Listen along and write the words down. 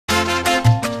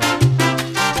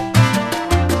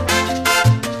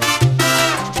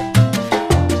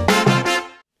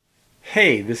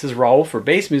Hey, this is Raul for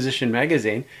Bass Musician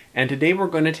Magazine, and today we're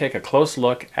going to take a close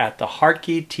look at the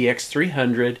Hartke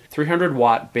TX300 300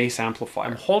 watt bass amplifier.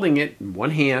 I'm holding it in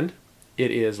one hand.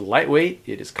 It is lightweight,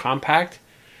 it is compact,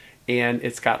 and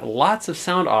it's got lots of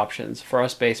sound options for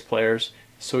us bass players,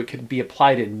 so it can be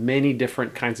applied in many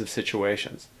different kinds of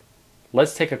situations.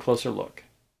 Let's take a closer look.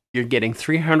 You're getting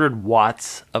 300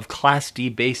 watts of Class D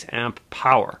bass amp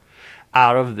power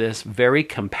out of this very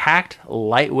compact,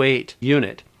 lightweight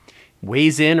unit.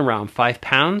 Weighs in around 5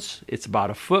 pounds. It's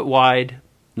about a foot wide,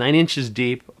 9 inches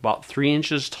deep, about 3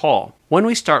 inches tall. When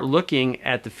we start looking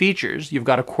at the features, you've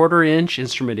got a 1/4 inch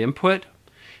instrument input.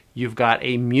 You've got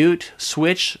a mute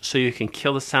switch so you can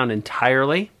kill the sound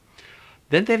entirely.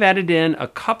 Then they've added in a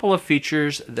couple of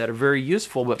features that are very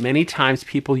useful, but many times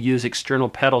people use external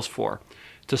pedals for.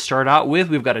 To start out with,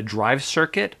 we've got a drive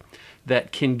circuit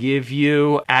that can give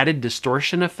you added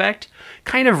distortion effect,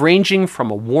 kind of ranging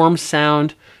from a warm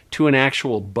sound to an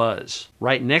actual buzz.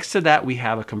 Right next to that, we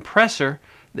have a compressor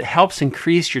that helps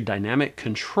increase your dynamic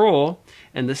control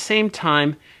and at the same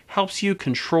time helps you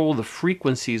control the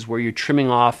frequencies where you're trimming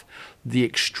off the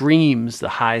extremes, the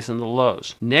highs and the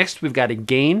lows. Next, we've got a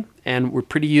gain, and we're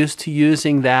pretty used to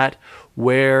using that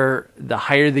where the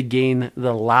higher the gain,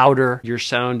 the louder your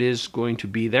sound is going to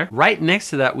be there. Right next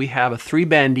to that, we have a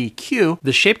 3-band EQ.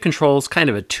 The shape control is kind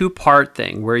of a two-part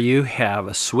thing where you have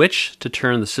a switch to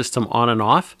turn the system on and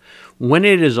off. When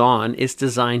it is on, it's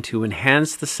designed to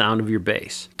enhance the sound of your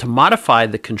bass. To modify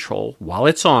the control while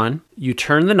it's on, you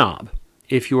turn the knob.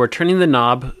 If you are turning the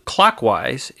knob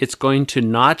clockwise, it's going to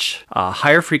notch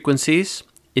higher frequencies.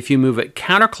 If you move it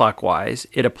counterclockwise,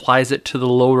 it applies it to the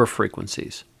lower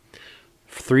frequencies.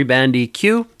 3-band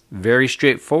EQ, very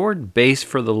straightforward. Bass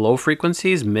for the low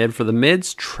frequencies, mid for the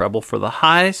mids, treble for the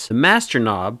highs. The master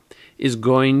knob is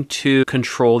going to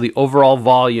control the overall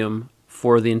volume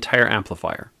for the entire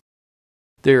amplifier.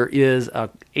 There is a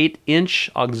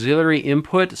 8-inch auxiliary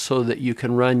input so that you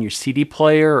can run your CD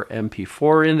player or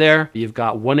MP4 in there. You've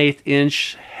got 1/8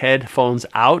 inch headphones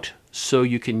out, so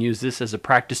you can use this as a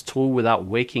practice tool without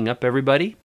waking up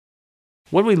everybody.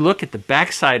 When we look at the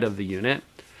back side of the unit,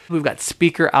 we've got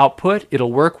speaker output.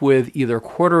 It'll work with either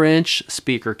 1/4 inch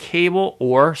speaker cable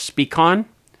or Speak-On.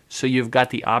 So you've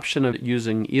got the option of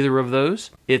using either of those.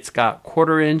 It's got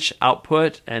 1/4 inch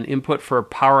output and input for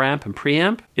power amp and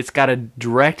preamp. It's got a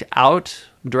direct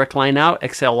line out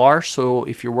XLR. So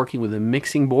if you're working with a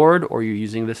mixing board or you're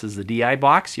using this as the DI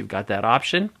box, you've got that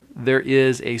option. There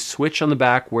is a switch on the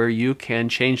back where you can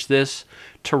change this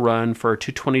to run for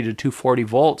 220 to 240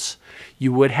 volts.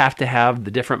 You would have to have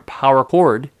the different power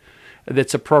cord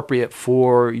that's appropriate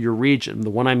for your region. The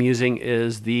one I'm using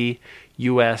is the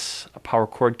US power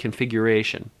cord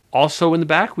configuration. Also in the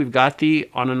back, we've got the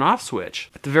on and off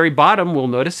switch. At the very bottom, we'll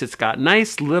notice it's got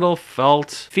nice little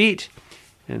felt feet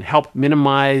and help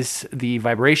minimize the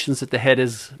vibrations that the head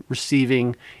is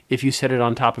receiving if you set it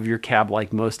on top of your cab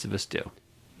like most of us do.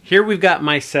 Here we've got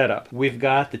my setup. We've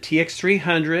got the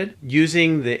TX300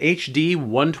 using the HD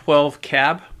 112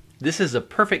 cab. This is a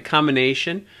perfect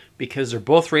combination because they're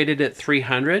both rated at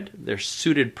 300. They're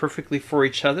suited perfectly for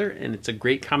each other, and it's a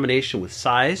great combination with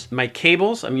size. My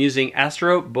cables, I'm using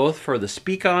Astro both for the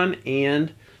Speak-On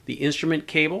and the instrument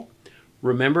cable.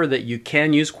 Remember that you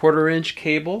can use 1/4 inch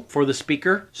cable for the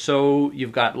speaker, so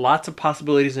you've got lots of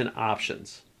possibilities and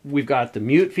options. We've got the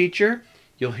mute feature.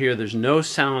 You'll hear there's no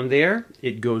sound there.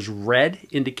 It goes red,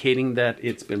 indicating that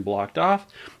it's been blocked off.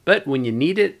 But when you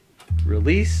need it,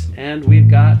 release, and we've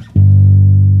got,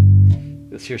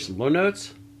 let's hear some low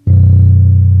notes.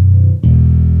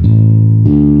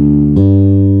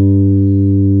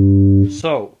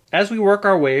 So, as we work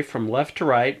our way from left to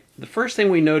right, the first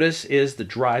thing we notice is the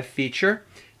drive feature.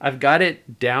 I've got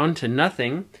it down to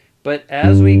nothing, but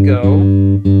as we go,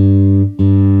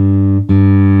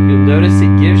 you'll notice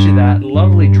it gives you that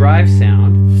lovely drive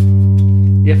sound.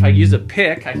 If I use a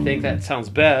pick, I think that sounds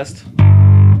best.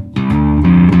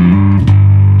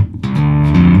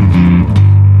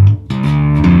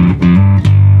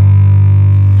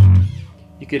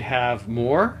 You could have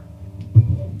more,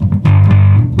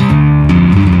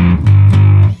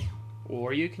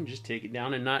 or you can just take it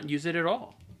down and not use it at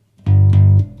all.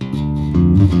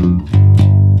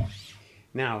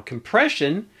 Now,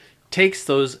 compression takes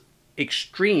those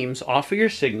extremes off of your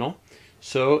signal.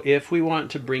 So if we want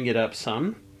to bring it up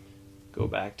some, go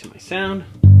back to my sound.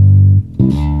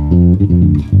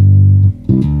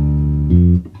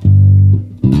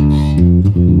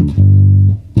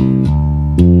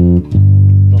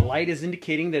 The light is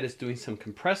indicating that it's doing some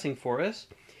compressing for us.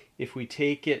 If we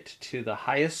take it to the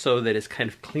highest so that it's kind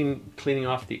of cleaning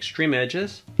off the extreme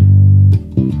edges,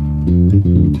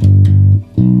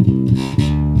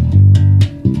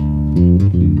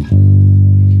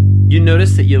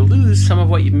 notice that you lose some of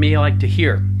what you may like to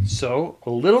hear. So a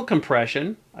little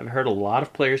compression. I've heard a lot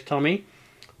of players tell me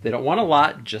they don't want a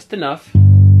lot, just enough.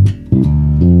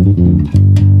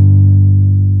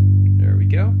 There we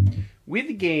go. With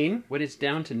the gain, when it's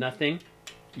down to nothing,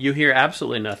 you hear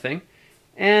absolutely nothing,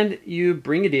 and you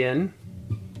bring it in.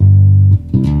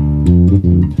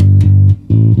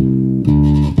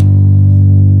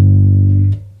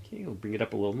 Okay, we'll bring it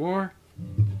up a little more.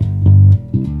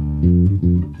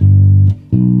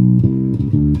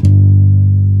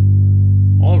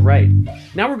 All right,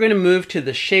 now we're going to move to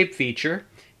the shape feature,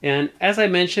 and as I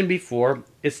mentioned before,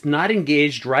 it's not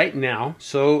engaged right now,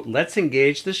 so let's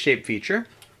engage the shape feature.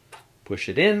 Push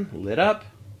it in, lit up,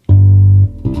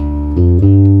 and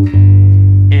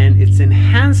it's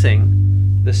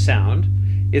enhancing the sound.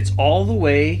 It's all the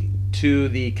way to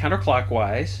the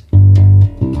counterclockwise.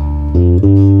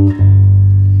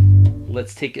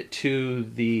 Let's take it to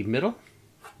the middle.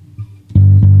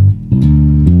 You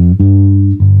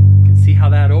can see how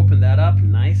that opened that up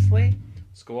nicely.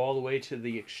 Let's go all the way to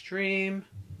the extreme.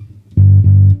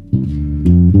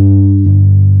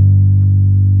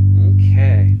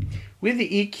 Okay. With the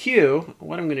EQ,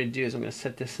 what I'm going to do is I'm going to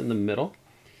set this in the middle.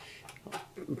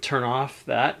 Turn off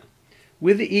that.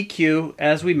 With the EQ,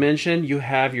 as we mentioned, you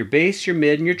have your bass, your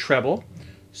mid, and your treble.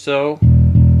 So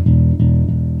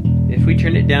if we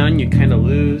turn it down, you kind of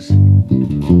lose.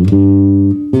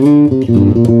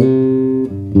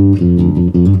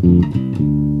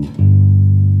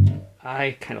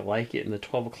 I kind of like it in the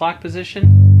 12 o'clock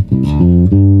position.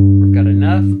 We've got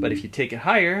enough, but if you take it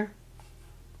higher,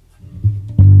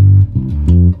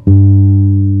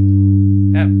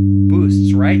 that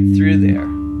boosts right through there.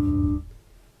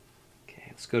 Okay,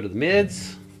 let's go to the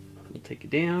mids. We'll take it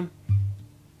down.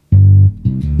 It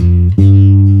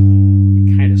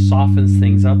kind of softens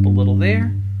things up a little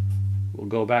there. We'll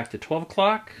go back to 12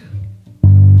 o'clock.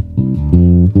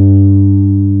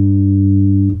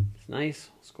 It's nice.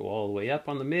 Let's go all the way up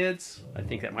on the mids. I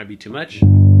think that might be too much.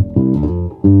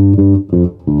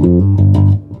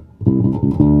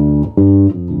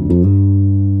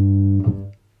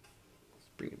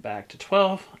 Back to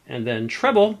 12, and then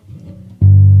treble.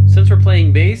 Since we're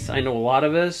playing bass, I know a lot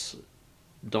of us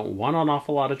don't want an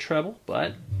awful lot of treble,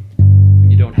 but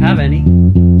when you don't have any,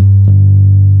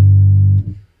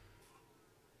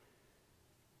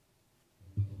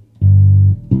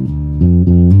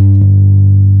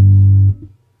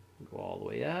 go all the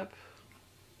way up.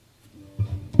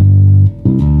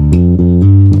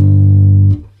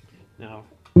 Now,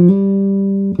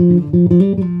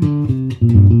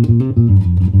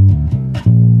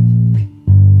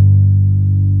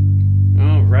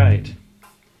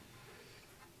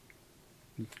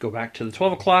 go back to the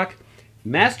 12 o'clock.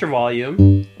 Master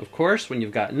volume, of course, when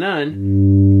you've got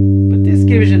none, but this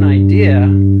gives you an idea.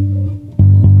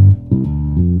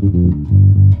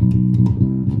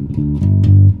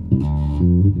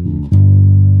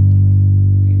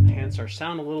 We enhance our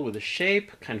sound a little with the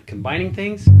shape, kind of combining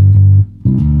things.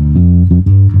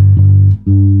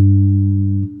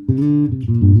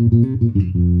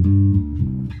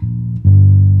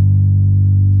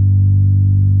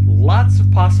 Lots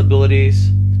of possibilities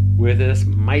with this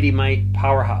Mighty Mite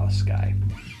powerhouse guy.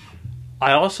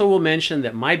 I also will mention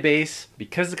that my bass,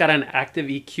 because it's got an active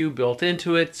EQ built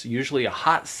into it, it's usually a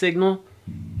hot signal,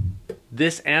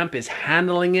 this amp is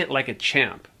handling it like a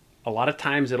champ. A lot of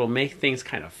times it'll make things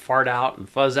kind of fart out and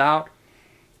fuzz out.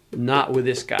 Not with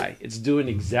this guy. It's doing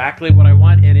exactly what I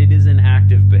want, and it is an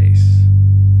active bass.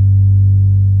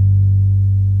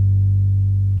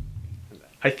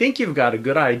 I think you've got a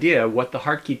good idea what the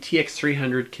Hartke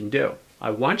TX300 can do. I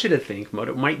want you to think what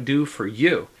it might do for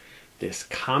you. This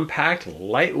compact,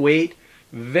 lightweight,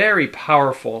 very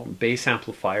powerful bass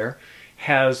amplifier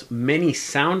has many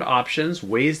sound options,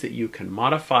 ways that you can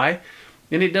modify,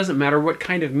 and it doesn't matter what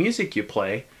kind of music you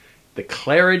play, the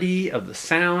clarity of the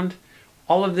sound,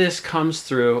 all of this comes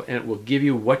through and it will give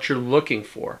you what you're looking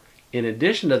for. In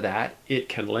addition to that, it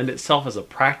can lend itself as a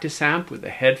practice amp with a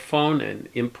headphone and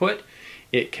input.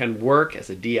 It can work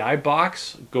as a DI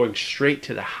box going straight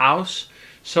to the house.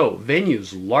 So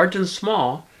venues large and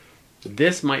small,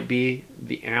 this might be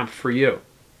the amp for you.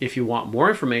 If you want more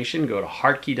information, go to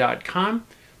hartke.com.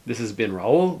 This has been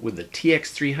Raul with the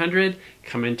TX300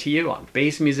 coming to you on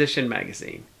Bass Musician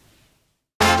Magazine.